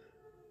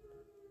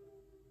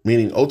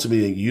 meaning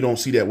ultimately you don't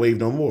see that wave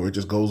no more. It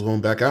just goes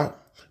on back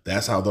out.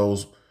 That's how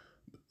those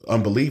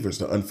unbelievers,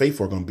 the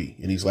unfaithful, are going to be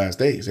in these last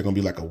days. They're going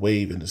to be like a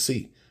wave in the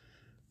sea.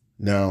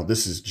 Now,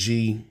 this is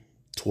G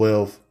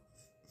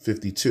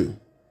 1252.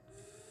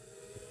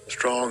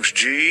 Strong's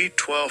G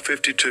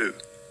 1252.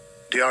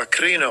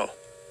 Diakrino.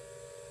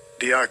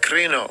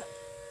 Diakrino.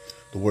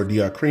 The word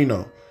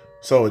diakrino.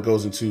 So it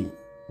goes into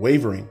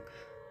wavering,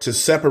 to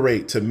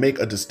separate, to make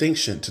a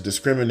distinction, to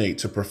discriminate,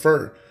 to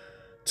prefer,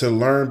 to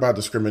learn by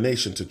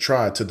discrimination, to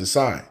try, to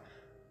decide.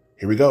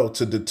 Here we go.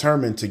 To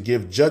determine, to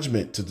give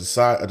judgment, to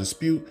decide a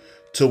dispute,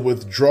 to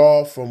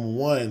withdraw from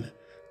one,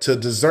 to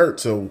desert.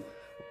 So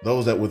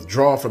those that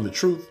withdraw from the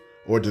truth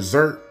or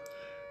desert,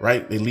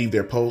 right? They leave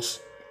their posts.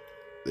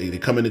 They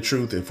come in the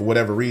truth, and for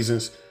whatever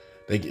reasons,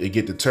 they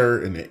get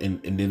deterred, and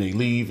then they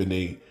leave and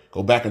they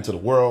go back into the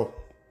world,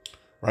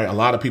 right? A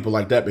lot of people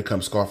like that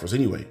become scoffers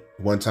anyway.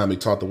 One time they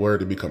taught the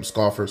word, they become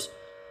scoffers,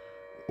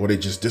 or they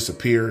just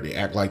disappear. They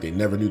act like they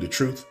never knew the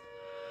truth.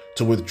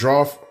 To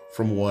withdraw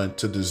from one,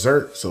 to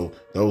desert. So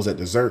those that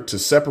desert, to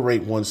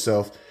separate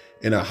oneself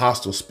in a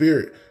hostile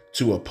spirit,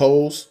 to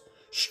oppose,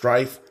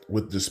 strife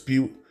with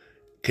dispute,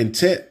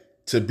 content,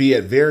 to be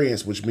at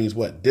variance, which means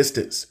what?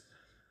 Distance,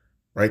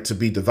 right? To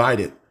be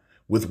divided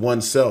with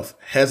oneself,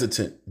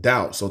 hesitant,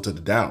 doubt. So to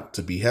doubt,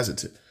 to be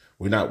hesitant.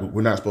 We're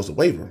not supposed to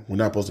waver. We're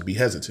not supposed to be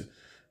hesitant,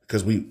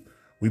 because we're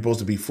supposed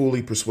to be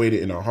fully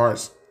persuaded in our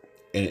hearts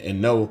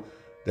and know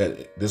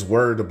that this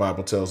word, the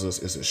Bible tells us,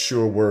 is a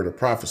sure word of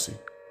prophecy,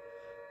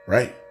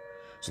 right?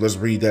 So let's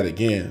read that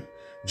again.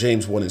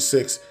 James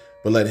 1:6.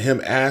 But let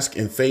him ask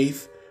in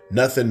faith,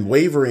 nothing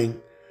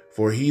wavering,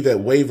 for he that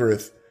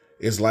wavereth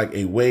is like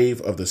a wave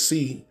of the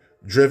sea,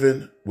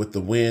 driven with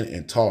the wind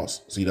and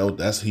tossed. See,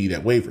 that's he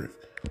that wavereth.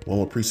 One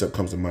more precept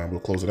comes to mind. We'll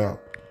close it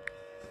out.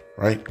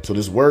 Right? So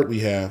this word we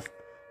have,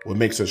 what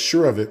makes us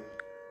sure of it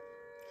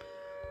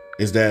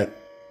is that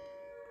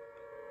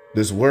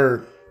this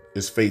word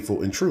is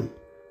faithful and true.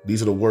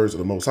 These are the words of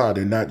the Most High.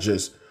 They're not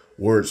just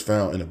words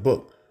found in a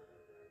book,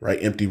 right?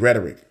 Empty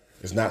rhetoric.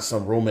 It's not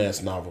some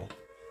romance novel,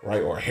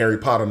 right? Or a Harry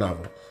Potter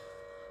novel,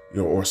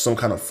 or some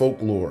kind of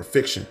folklore or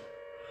fiction.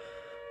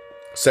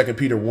 2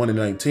 Peter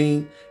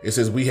 1:19, it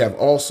says, we have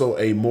also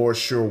a more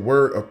sure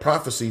word of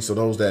prophecy. So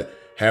those that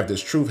have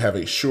this truth have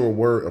a sure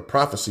word of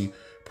prophecy.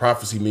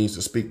 Prophecy means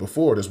to speak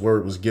before. This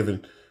word was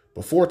given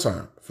before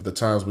time, for the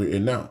times we're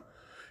in now.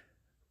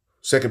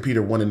 2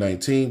 Peter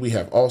 1:19, we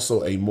have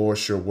also a more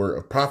sure word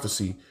of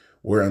prophecy,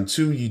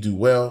 whereunto ye do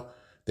well,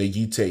 that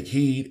ye take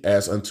heed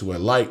as unto a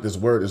light. This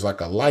word is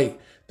like a light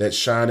that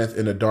shineth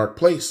in a dark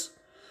place,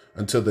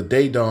 until the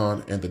day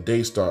dawn and the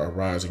day star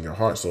arise in your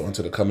heart. So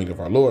unto the coming of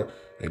our Lord.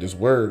 And this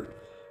word,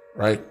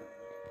 right,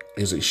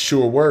 is a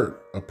sure word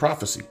of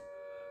prophecy.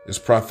 It's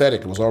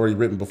prophetic. It was already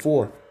written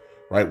before,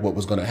 right, what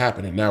was going to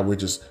happen. And now we're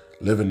just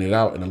living it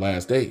out in the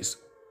last days.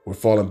 We're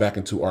falling back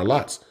into our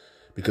lots,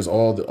 because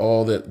all the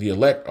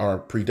elect are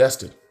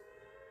predestined.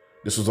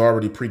 This was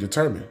already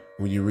predetermined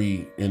when you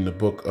read in the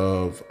book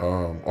of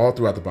all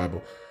throughout the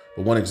Bible.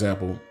 But one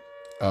example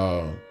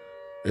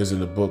is in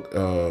the book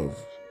of,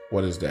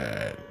 what is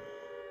that?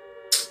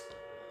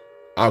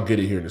 I'll get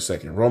it here in a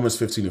second. Romans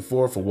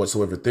 15:4, for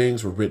whatsoever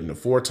things were written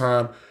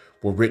aforetime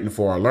were written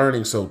for our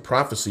learning. So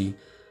prophecy,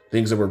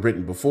 things that were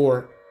written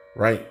before,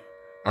 right,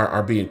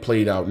 are being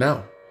played out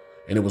now.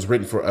 And it was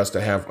written for us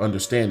to have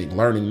understanding,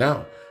 learning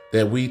now,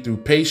 that we through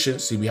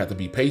patience, see, we have to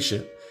be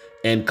patient,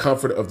 and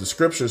comfort of the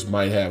scriptures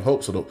might have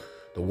hope. So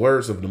the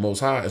words of the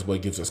Most High is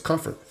what gives us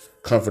comfort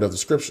of the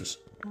scriptures,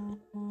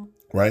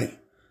 right?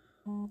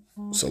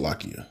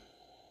 Salakia.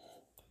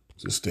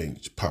 This thing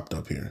just popped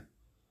up here.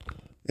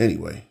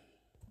 Anyway,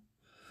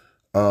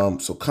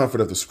 so comfort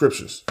of the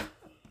scriptures.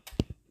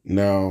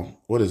 Now,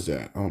 what is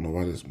that? I don't know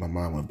why my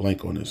mind went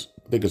blank on this.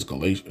 I think it's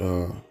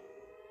Galatians.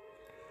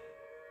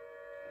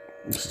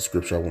 This is the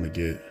scripture I want to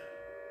get.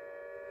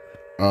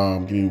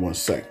 Give me 1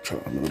 sec. I'm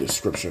trying to remember this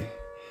scripture,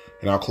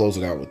 and I'll close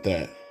it out with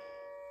that.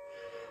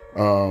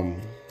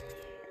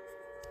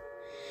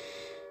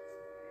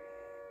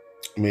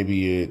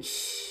 Maybe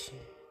it's,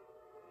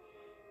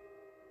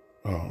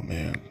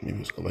 maybe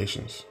it's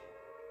Galatians.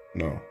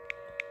 No.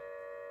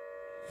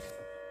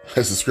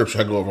 That's the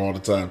scripture I go over all the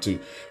time too.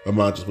 My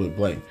mind just went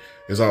blank.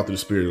 It's all through the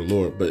Spirit of the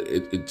Lord, but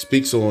it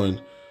speaks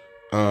on,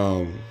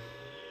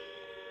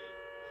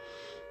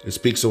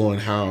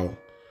 how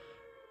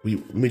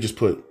let me just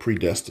put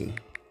predestined.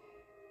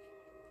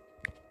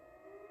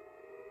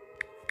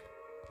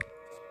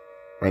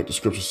 Right? The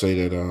scriptures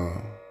say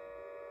that,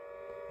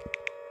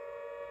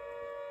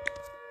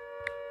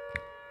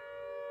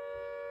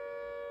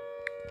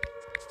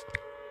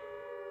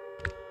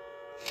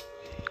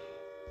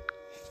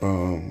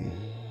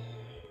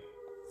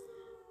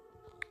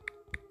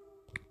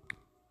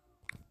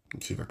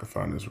 let's see if I can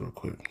find this real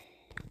quick.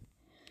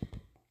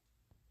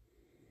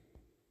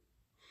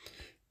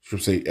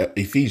 Should say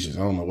Ephesians.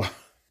 I don't know why.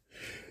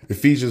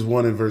 Ephesians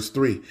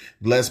 1:3.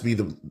 Blessed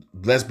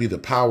be the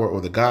power or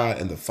the God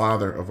and the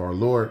Father of our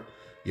Lord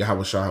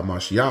Yahushua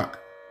HaMashiach,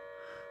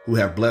 who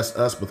have blessed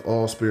us with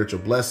all spiritual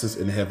blessings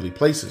in heavenly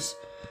places,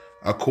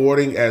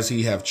 according as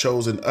he have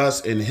chosen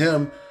us in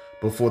him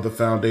before the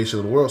foundation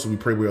of the world. So we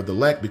pray we are the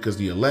elect because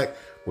the elect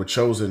were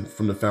chosen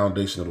from the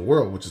foundation of the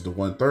world, which is the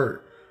 1/3.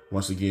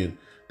 Once again,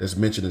 that's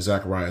mentioned in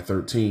Zechariah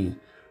 13,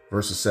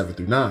 verses 7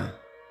 through 9.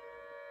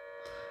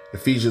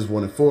 Ephesians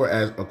 1 and 4,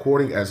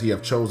 according as he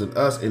have chosen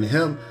us in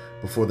him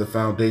before the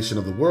foundation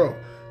of the world,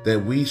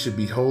 that we should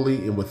be holy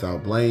and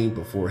without blame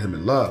before him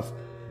in love.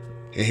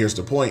 And here's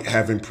the point,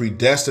 having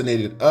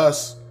predestinated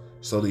us,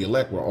 so the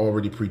elect were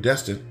already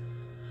predestined,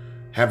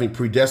 having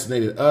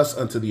predestinated us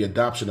unto the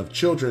adoption of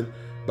children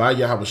by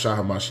Yahawashi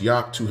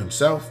HaMashiach to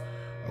himself,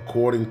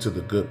 according to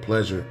the good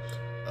pleasure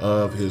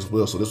of his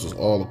will. So this was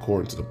all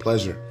according to the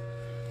pleasure,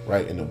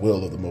 right, and the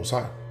will of the Most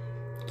High,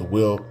 the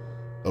will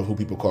of who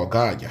people call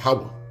God,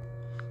 Yahweh.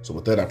 So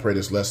with that, I pray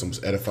this lesson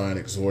was edifying,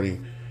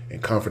 exhorting,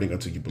 and comforting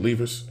unto you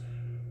believers,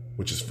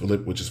 which is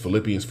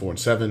Philippians 4 and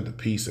 7, the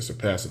peace that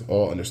surpasses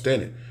all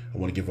understanding. I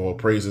want to give all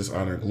praises,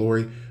 honor, and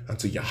glory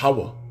unto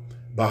Yahweh,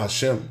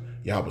 Bahashem,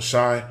 Yahweh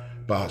Shai,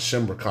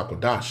 Bahashem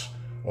Rakakodash.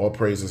 All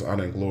praises,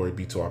 honor, and glory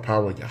be to our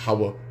power,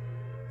 Yahweh,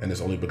 and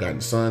his only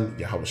begotten Son,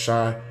 Yahweh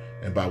Shai,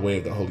 and by way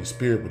of the Holy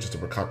Spirit, which is the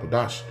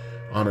Rakakodash.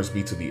 Honors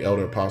be to the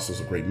elder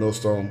apostles of Great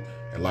Millstone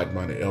and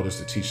like-minded elders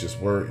to teach this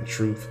word in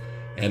truth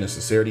and in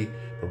sincerity.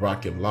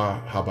 Barakim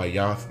La,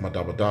 Habayath,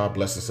 Madabada,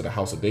 blessings to the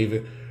house of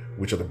David,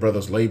 which are the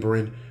brothers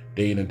laboring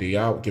day in and day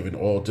out, giving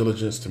all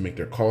diligence to make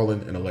their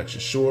calling and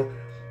election sure,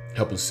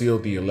 helping seal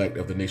the elect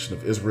of the nation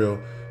of Israel,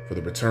 for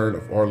the return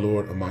of our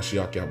Lord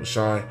Hamashiach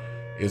Yahushai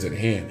is at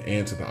hand,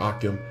 and to the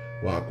Akim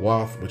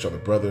Wa'agwath, which are the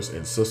brothers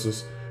and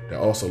sisters that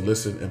also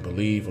listen and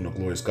believe on the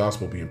glorious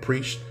gospel being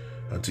preached.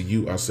 Unto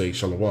you I say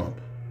Shalom.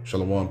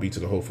 Shalom be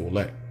to the hopeful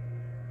elect.